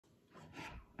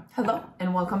Hello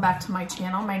and welcome back to my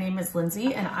channel. My name is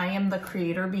Lindsay and I am the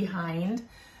creator behind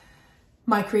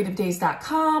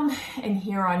mycreativedays.com and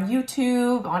here on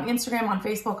YouTube, on Instagram, on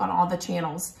Facebook, on all the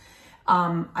channels.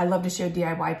 I love to share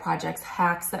DIY projects,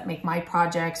 hacks that make my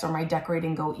projects or my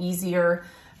decorating go easier.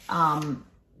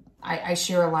 I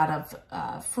share a lot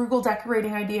of frugal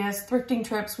decorating ideas, thrifting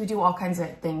trips. We do all kinds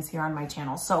of things here on my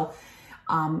channel. So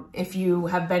if you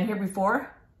have been here before,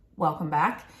 welcome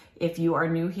back. If you are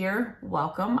new here,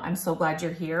 welcome. I'm so glad you're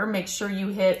here. Make sure you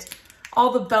hit all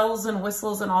the bells and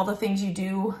whistles and all the things you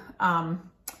do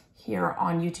here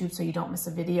on YouTube so you don't miss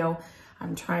a video.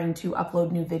 I'm trying to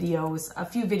upload new videos, a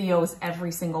few videos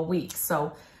every single week.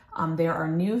 So there are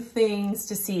new things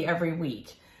to see every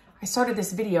week. I started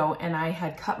this video and I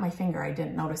had cut my finger. I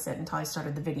didn't notice it until I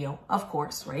started the video, of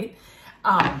course, right?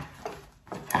 So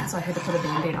I had to put a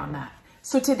Band-Aid on that.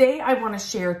 So today I want to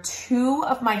share two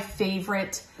of my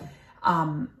favorite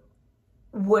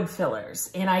wood fillers,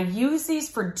 and I use these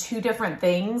for two different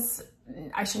things.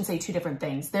 I shouldn't say two different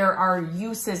things. There are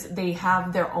uses, they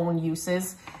have their own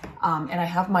uses, and I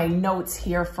have my notes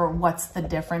here for what's the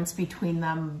difference between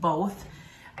them both.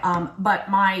 But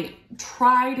my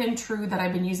tried and true that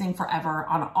I've been using forever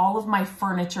on all of my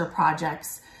furniture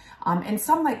projects, and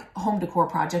some like home decor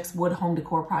projects, wood home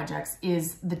decor projects,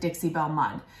 is the Dixie Belle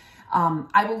mud.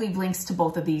 I will leave links to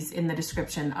both of these in the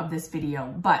description of this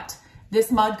video, but this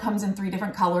mud comes in 3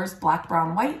 different colors, black,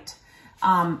 brown, white.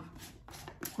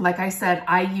 Like I said,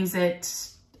 I've used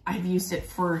it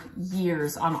for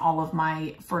years on all of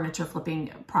my furniture flipping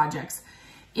projects.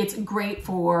 It's great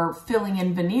for filling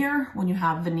in veneer when you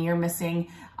have veneer missing.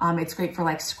 It's great for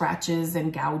like scratches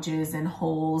and gouges and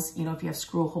holes, you know, if you have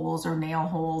screw holes or nail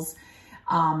holes.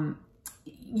 I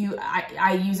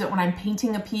use it when I'm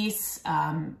painting a piece.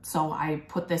 So I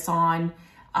put this on,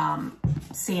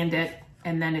 sand it,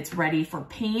 and then it's ready for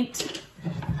paint.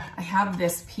 I have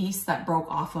this piece that broke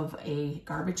off of a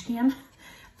garbage can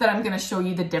that I'm gonna show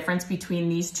you the difference between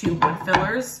these two wood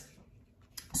fillers.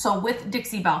 So with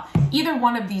Dixie Belle, either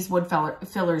one of these wood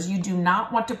fillers, you do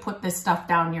not want to put this stuff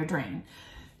down your drain.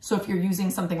 So if you're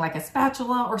using something like a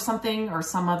spatula or something, or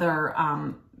some other,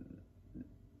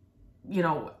 you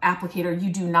know, applicator,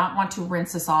 you do not want to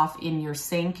rinse this off in your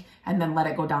sink and then let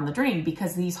it go down the drain,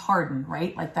 because these harden,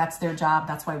 right? Like that's their job.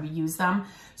 That's why we use them.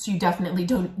 So you definitely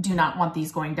do not want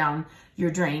these going down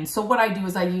your drain. So what I do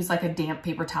is I use like a damp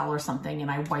paper towel or something and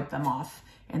I wipe them off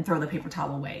and throw the paper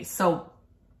towel away. So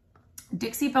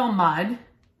Dixie Belle mud,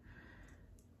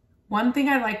 one thing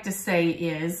I like to say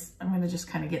is, I'm going to just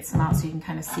kind of get some out so you can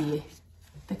kind of see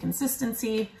the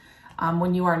consistency.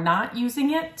 When you are not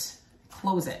using it,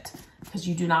 close it, because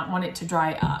you do not want it to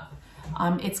dry up.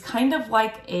 It's kind of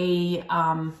like a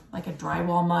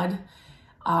drywall mud.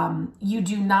 You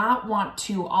do not want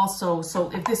to also,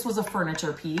 so if this was a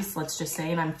furniture piece, let's just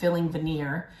say, and I'm filling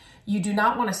veneer, you do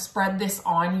not want to spread this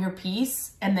on your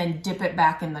piece and then dip it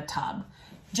back in the tub.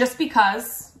 Just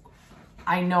because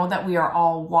I know that we are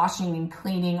all washing and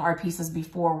cleaning our pieces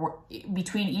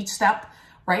between each step,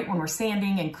 right? When we're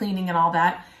sanding and cleaning and all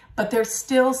that. But there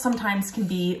still sometimes can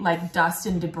be like dust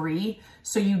and debris.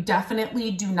 So you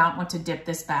definitely do not want to dip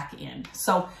this back in.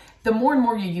 So the more and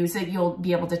more you use it, you'll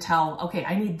be able to tell, okay,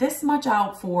 I need this much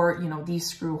out for, you know, these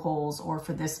screw holes or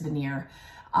for this veneer.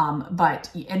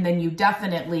 And then you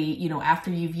definitely, you know, after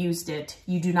you've used it,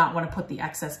 you do not want to put the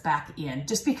excess back in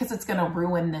just because it's going to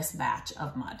ruin this batch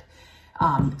of mud.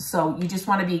 So you just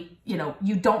want to be, you know,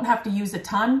 you don't have to use a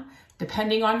ton.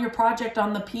 Depending on your project,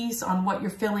 on the piece, on what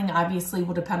you're filling, obviously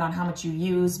will depend on how much you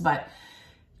use, but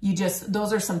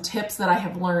those are some tips that I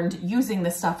have learned using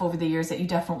this stuff over the years that you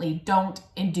definitely don't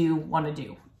and do want to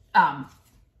do.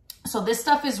 So this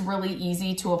stuff is really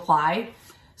easy to apply.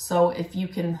 So if you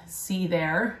can see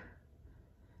there,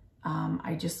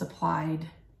 I just applied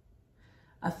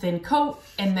a thin coat,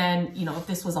 and then, you know, if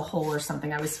this was a hole or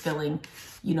something I was filling,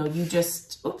 you know, you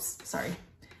just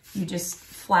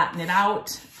flatten it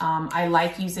out. I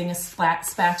like using a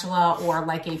spatula or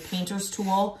like a painter's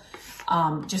tool,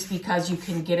 just because you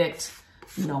can get it,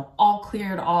 you know, all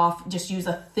cleared off. Just use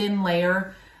a thin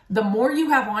layer. The more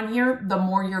you have on here, the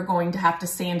more you're going to have to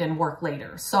sand and work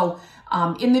later. So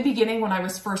in the beginning, when I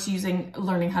was first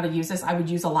learning how to use this, I would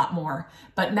use a lot more.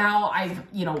 But now I've,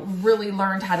 you know, really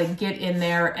learned how to get in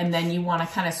there, and then you want to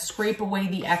kind of scrape away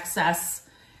the excess.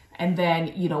 And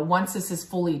then, you know, once this is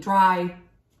fully dry,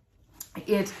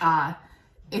 it's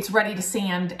ready to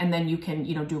sand, and then you can,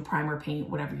 you know, do a primer paint,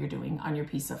 whatever you're doing on your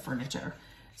piece of furniture.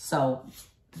 So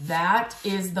that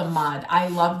is the mud. I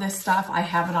love this stuff. I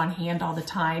have it on hand all the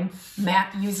time.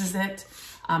 Matt uses it.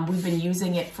 We've been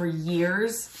using it for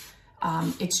years.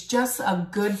 It's just a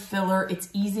good filler. It's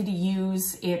easy to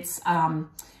use. It's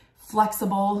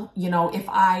flexible. You know,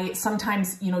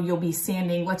 sometimes, you know, you'll be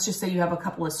sanding, let's just say you have a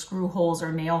couple of screw holes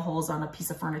or nail holes on a piece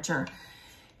of furniture,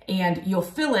 and you'll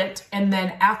fill it, and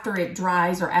then after it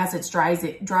dries, or as it's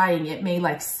drying, it may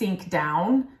like sink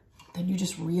down. Then you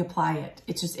just reapply it.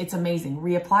 It's amazing.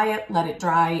 Reapply it, let it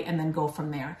dry, and then go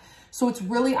from there. So it's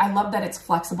really, I love that it's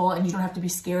flexible and you don't have to be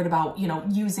scared about, you know,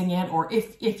 using it, or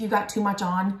if you got too much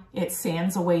on, it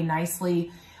sands away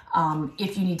nicely.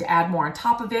 If you need to add more on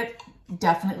top of it,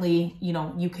 definitely, you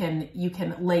know, you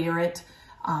can layer it.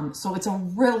 So it's a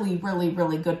really, really,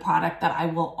 really good product that I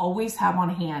will always have on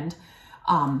hand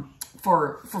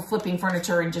for flipping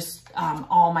furniture and just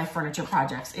all my furniture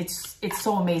projects. It's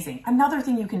so amazing. Another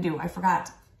thing you can do, I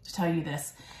forgot to tell you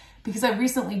this, because I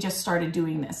recently just started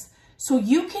doing this. So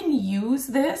you can use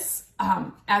this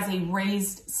as a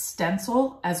raised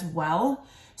stencil as well.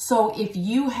 So if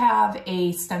you have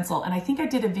a stencil, and I think I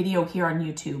did a video here on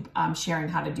YouTube sharing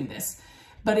how to do this,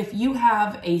 but if you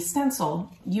have a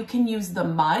stencil, you can use the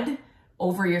mud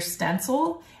over your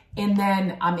stencil, and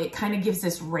then it kind of gives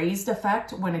this raised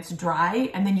effect when it's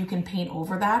dry, and then you can paint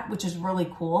over that, which is really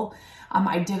cool.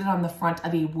 I did it on the front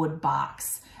of a wood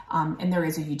box. And there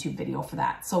is a YouTube video for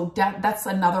that. So that's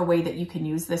another way that you can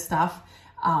use this stuff.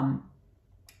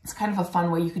 It's kind of a fun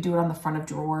way. You could do it on the front of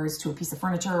drawers to a piece of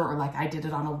furniture, or like I did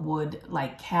it on a wood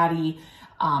like caddy.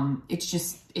 It's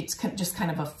just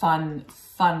kind of a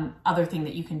fun other thing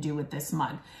that you can do with this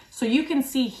mud. So you can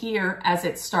see here as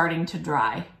it's starting to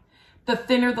dry, the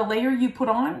thinner the layer you put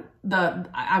on,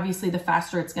 obviously the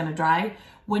faster it's going to dry.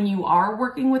 When you are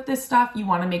working with this stuff, you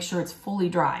want to make sure it's fully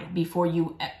dry before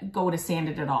you go to sand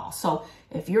it at all. So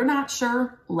if you're not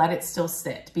sure, let it still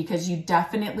sit, because you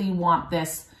definitely want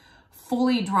this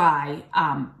fully dry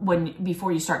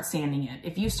before you start sanding it.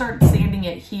 If you start sanding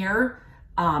it here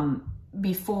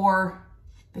before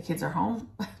the kids are home,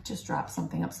 just dropped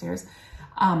something upstairs,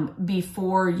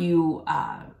 before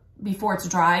it's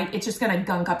dry, it's just gonna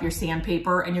gunk up your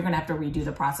sandpaper and you're gonna have to redo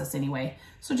the process anyway.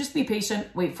 So just be patient,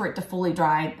 wait for it to fully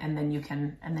dry, and then you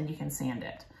can sand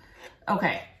it.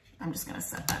 Okay, I'm just gonna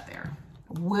set that there.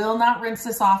 Will not rinse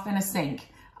this off in a sink.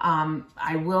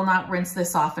 I will not rinse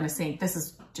this off in a sink. This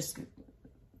is just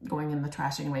going in the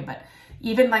trash anyway, but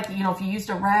even like, you know, if you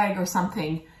used a rag or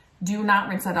something, do not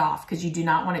rinse it off, because you do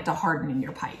not want it to harden in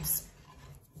your pipes.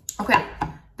 Okay,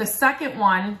 the second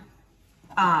one,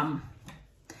 and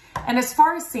as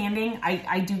far as sanding,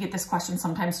 I do get this question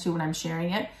sometimes too when I'm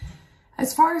sharing it.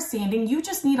 As far as sanding, you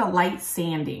just need a light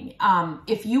sanding.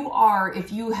 If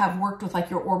you have worked with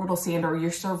like your orbital sander or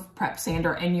your Serve Prep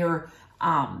sander, and you're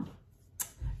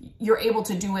able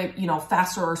to do it, you know,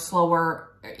 faster or slower,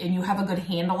 and you have a good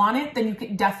handle on it, then you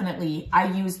can definitely, I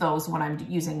use those when I'm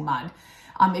using mud.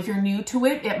 If you're new to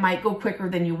it, it might go quicker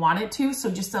than you want it to. So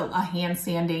just a hand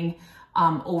sanding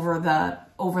over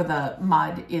the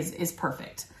mud is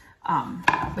perfect.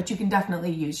 But you can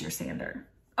definitely use your sander.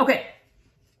 Okay.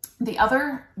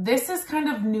 This is kind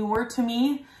of newer to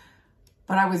me,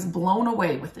 but I was blown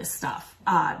away with this stuff.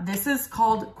 This is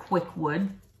called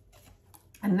Quickwood.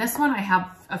 And this one, I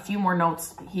have a few more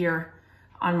notes here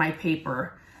on my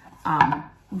paper.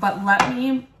 But let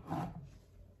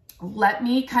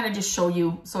me kind of just show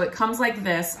you. So it comes like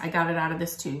this. I got it out of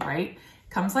this tube, right? It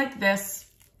comes like this.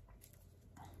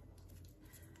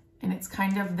 And it's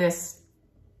kind of this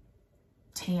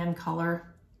tan color.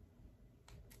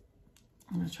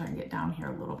 I'm gonna try and get down here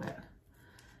a little bit.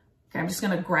 Okay, I'm just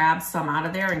gonna grab some out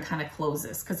of there and kind of close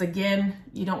this, because again,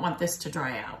 you don't want this to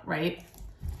dry out, right?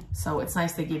 So it's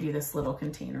nice they give you this little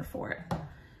container for it.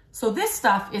 So this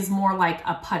stuff is more like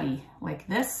a putty, like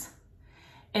this.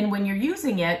 And when you're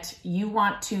using it, you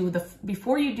want to,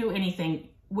 before you do anything,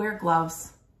 wear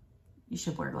gloves. You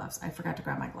should wear gloves. I forgot to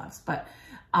grab my gloves, but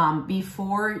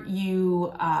before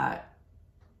you,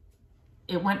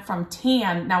 it went from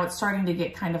tan, now it's starting to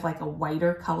get kind of like a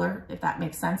whiter color, if that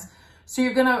makes sense. So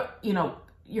you're gonna,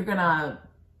 you're gonna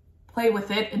play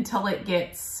with it until it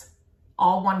gets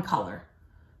all one color,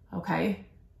 okay?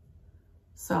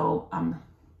 So,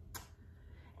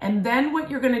 and then what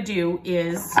you're gonna do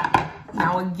is,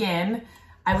 now again,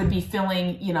 I would be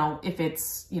filling, if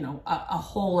it's, a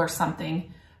hole or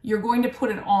something, you're going to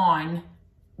put it on.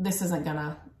 This isn't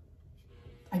gonna,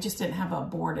 I just didn't have a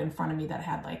board in front of me that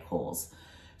had like holes.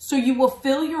 So you will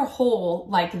fill your hole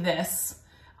like this,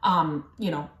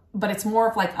 but it's more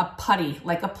of like a putty,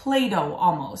 like a Play-Doh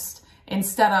almost,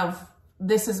 instead of,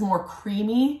 this is more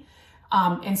creamy.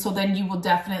 And so then you will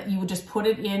just put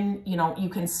it in, you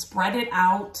can spread it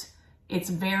out. It's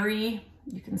very,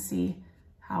 you can see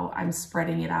how I'm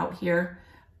spreading it out here.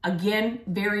 Again,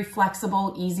 very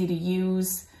flexible, easy to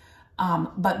use.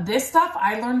 But this stuff,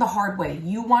 I learned the hard way.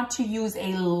 You want to use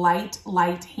a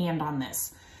light hand on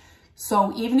this.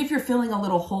 So even if you're feeling a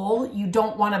little hole, you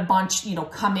don't want a bunch, you know,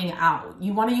 coming out.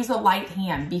 You want to use a light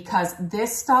hand because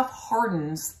this stuff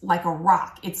hardens like a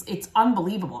rock. It's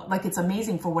unbelievable. Like, it's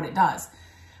amazing for what it does.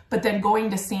 But then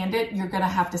going to sand it, you're going to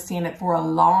have to sand it for a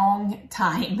long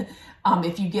time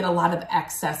if you get a lot of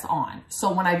excess on.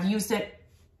 So when I've used it,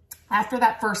 after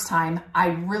that first time, I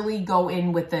really go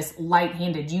in with this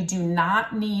light-handed. You do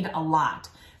not need a lot.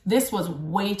 This was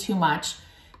way too much,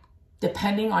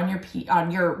 depending on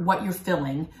what you're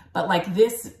filling. But like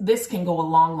this can go a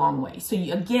long way. So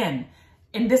again,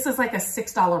 and this is like a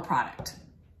 $6 product.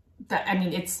 I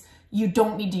mean, you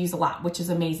don't need to use a lot, which is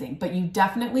amazing. But you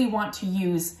definitely want to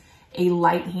use a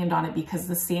light hand on it because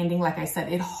the sanding, like I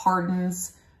said, it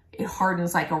hardens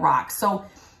like a rock. So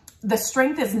the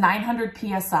strength is 900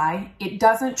 PSI. It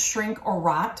doesn't shrink or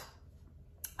rot.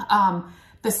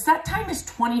 The set time is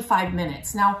 25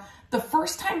 minutes. Now, the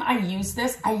first time I used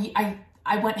this, I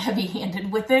went heavy-handed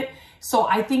with it. So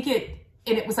I think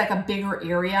it was like a bigger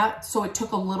area. So it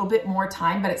took a little bit more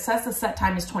time, but it says the set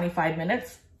time is 25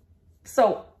 minutes.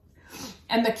 So,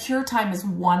 and the cure time is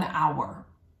 1 hour.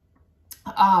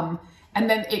 And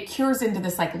then it cures into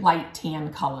this like light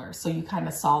tan color. So you kind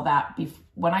of saw that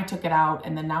when I took it out,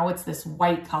 and then now it's this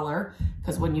white color,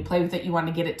 because when you play with it, you want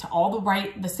to get it to all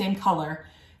the same color,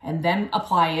 and then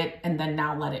apply it, and then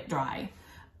now let it dry.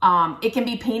 It can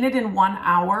be painted in 1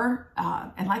 hour.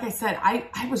 And like I said,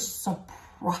 I was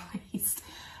surprised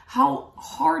how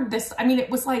hard this, I mean, it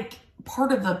was like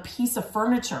part of the piece of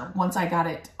furniture once I got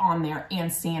it on there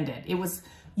and sanded.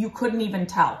 You couldn't even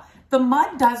tell. The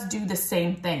mud does do the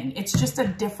same thing. It's just a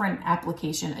different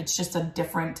application. It's just a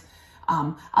different,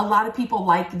 a lot of people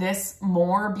like this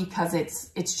more because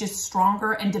it's just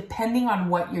stronger, and depending on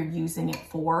what you're using it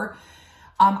for,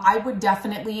 I would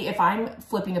definitely, if I'm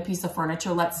flipping a piece of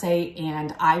furniture, let's say,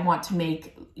 and I want to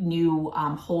make new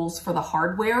holes for the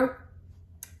hardware,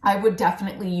 I would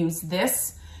definitely use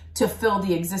this to fill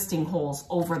the existing holes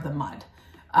over the mud.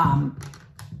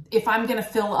 If I'm gonna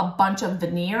fill a bunch of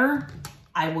veneer,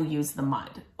 I will use the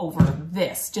mud over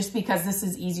this, just because this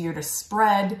is easier to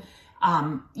spread.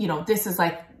 You know, this is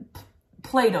like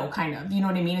Play-Doh kind of, you know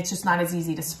what I mean? It's just not as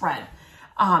easy to spread.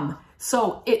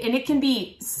 So it can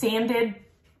be sanded,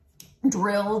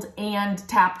 drilled, and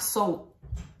tapped. So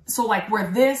like where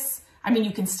this, I mean,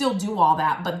 you can still do all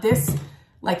that, but this,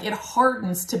 like, it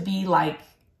hardens to be like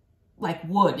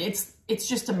wood. It's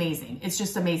just amazing. It's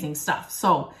just amazing stuff.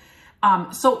 So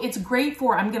it's great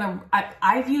for,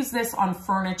 I've used this on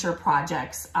furniture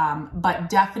projects, but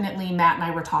definitely Matt and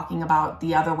I were talking about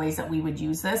the other ways that we would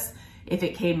use this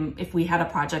if we had a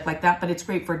project like that. But it's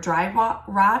great for dry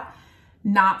rot,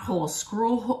 knot holes,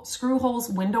 screw holes,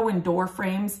 window and door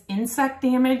frames, insect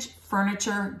damage,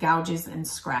 furniture, gouges, and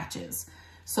scratches.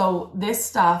 So this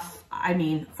stuff, I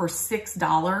mean, for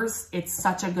 $6, it's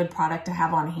such a good product to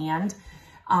have on hand.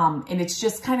 And it's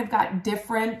just kind of got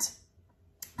different,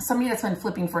 somebody that's been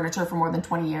flipping furniture for more than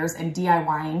 20 years and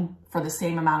DIYing for the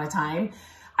same amount of time,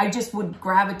 I just would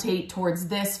gravitate towards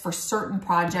this for certain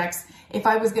projects. If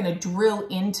I was going to drill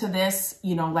into this,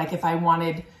 you know, like if I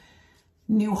wanted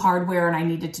new hardware and I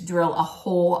needed to drill a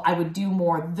hole, I would do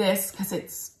more this because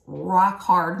it's rock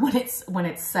hard when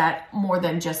it's set, more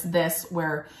than just this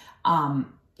where,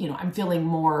 you know, I'm feeling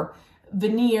more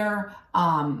veneer,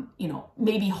 you know,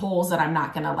 maybe holes that I'm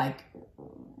not going to like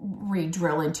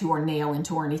re-drill into or nail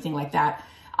into or anything like that.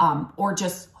 Or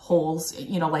just holes,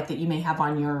 you know, like that you may have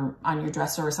on your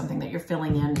dresser or something that you're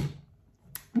filling in.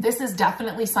 This is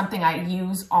definitely something I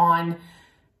use on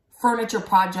furniture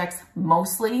projects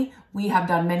mostly. We have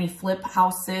done many flip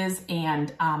houses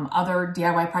and other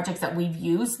DIY projects that we've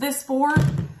used this for.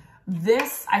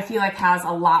 This, I feel like, has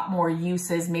a lot more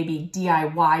uses, maybe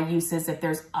DIY uses if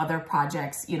there's other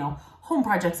projects, you know, home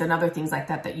projects and other things like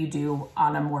that that you do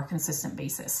on a more consistent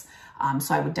basis.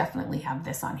 So I would definitely have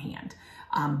this on hand.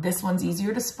 This one's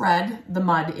easier to spread, the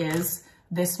mud is.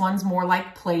 This one's more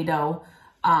like Play-Doh.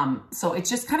 So it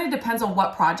just kind of depends on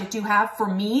what project you have. For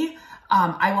me,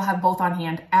 I will have both on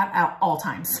hand at all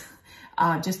times.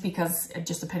 Just because,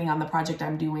 just depending on the project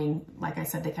I'm doing, like I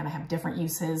said, they kind of have different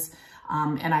uses.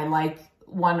 And I like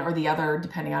one or the other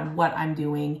depending on what I'm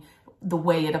doing, the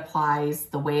way it applies,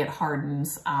 the way it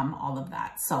hardens, all of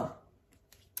that. So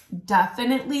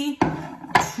definitely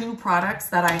two products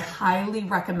that I highly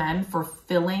recommend for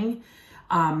filling.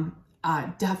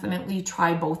 Definitely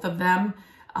try both of them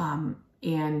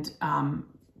and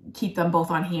keep them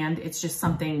both on hand. It's just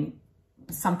something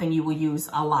you will use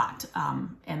a lot.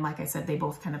 And like I said, they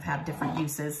both kind of have different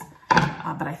uses.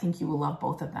 but I think you will love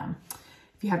both of them.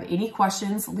 If you have any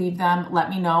questions, leave them, let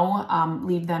me know,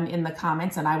 leave them in the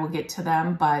comments and I will get to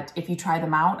them. But if you try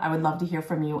them out, I would love to hear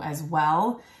from you as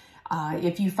well.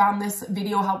 If you found this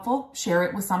video helpful, share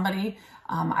it with somebody.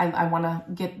 I want to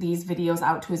get these videos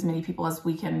out to as many people as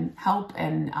we can help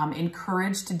and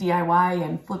encourage to DIY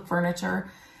and flip furniture.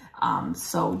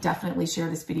 So definitely share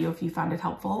this video if you found it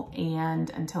helpful. And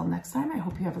until next time, I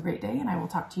hope you have a great day and I will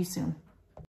talk to you soon.